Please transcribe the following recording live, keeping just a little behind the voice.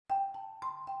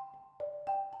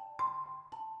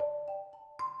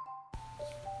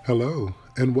Hello,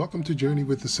 and welcome to Journey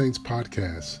with the Saints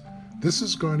podcast. This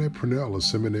is Garnett Purnell, a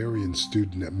seminarian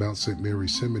student at Mount St. Mary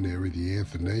Seminary, the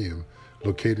Athenaeum,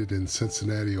 located in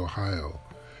Cincinnati, Ohio.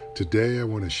 Today I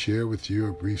want to share with you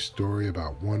a brief story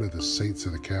about one of the saints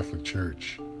of the Catholic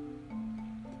Church.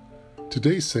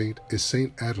 Today's saint is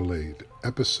Saint Adelaide,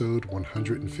 episode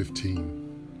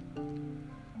 115.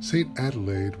 Saint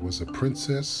Adelaide was a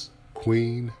princess,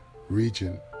 queen,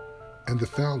 regent, and the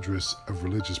foundress of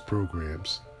religious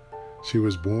programs. She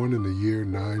was born in the year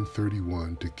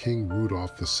 931 to King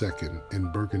Rudolph II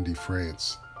in Burgundy,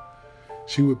 France.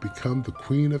 She would become the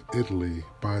Queen of Italy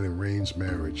by an arranged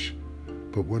marriage,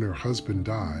 but when her husband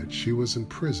died, she was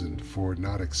imprisoned for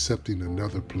not accepting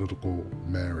another political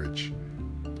marriage.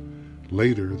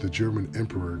 Later, the German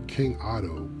Emperor King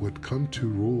Otto would come to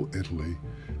rule Italy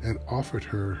and offered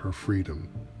her her freedom.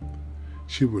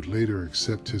 She would later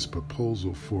accept his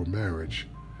proposal for marriage,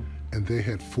 and they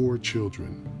had 4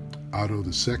 children, Otto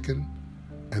II,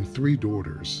 and 3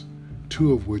 daughters,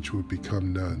 2 of which would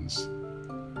become nuns.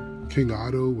 King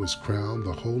Otto was crowned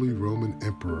the Holy Roman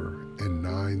Emperor in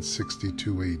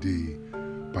 962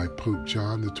 AD by Pope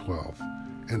John XII,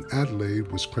 and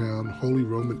Adelaide was crowned Holy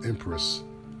Roman Empress.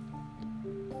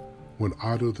 When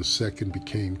Otto II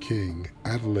became king,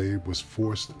 Adelaide was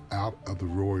forced out of the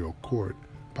royal court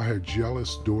by her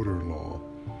jealous daughter-in-law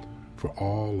for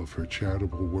all of her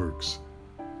charitable works,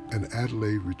 and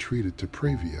Adelaide retreated to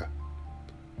Pravia.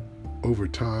 Over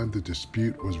time, the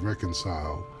dispute was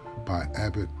reconciled by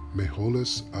Abbot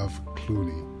Meholus of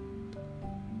Cluny.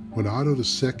 When Otto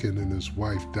II and his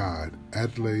wife died,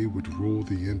 Adelaide would rule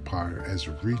the empire as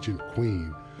regent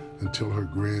queen until her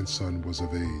grandson was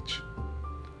of age.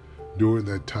 During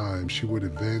that time, she would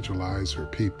evangelize her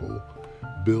people,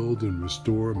 build and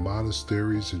restore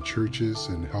monasteries and churches,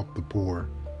 and help the poor.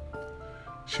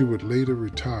 She would later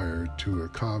retire to a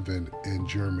convent in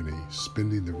Germany,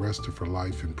 spending the rest of her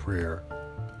life in prayer.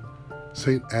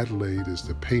 Saint Adelaide is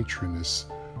the patroness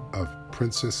of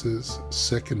princesses,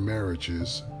 second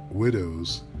marriages,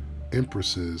 widows,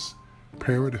 empresses,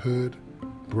 parenthood,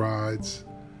 brides,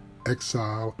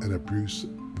 exile, and abuse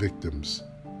victims.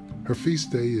 Her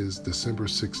feast day is December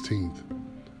 16th.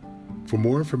 For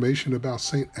more information about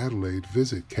Saint Adelaide,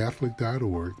 visit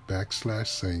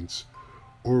catholic.org/saints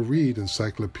or read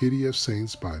Encyclopedia of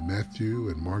Saints by Matthew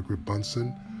and Margaret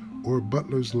Bunson or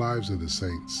Butler's Lives of the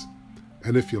Saints.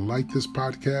 And if you like this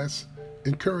podcast,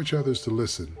 encourage others to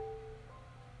listen.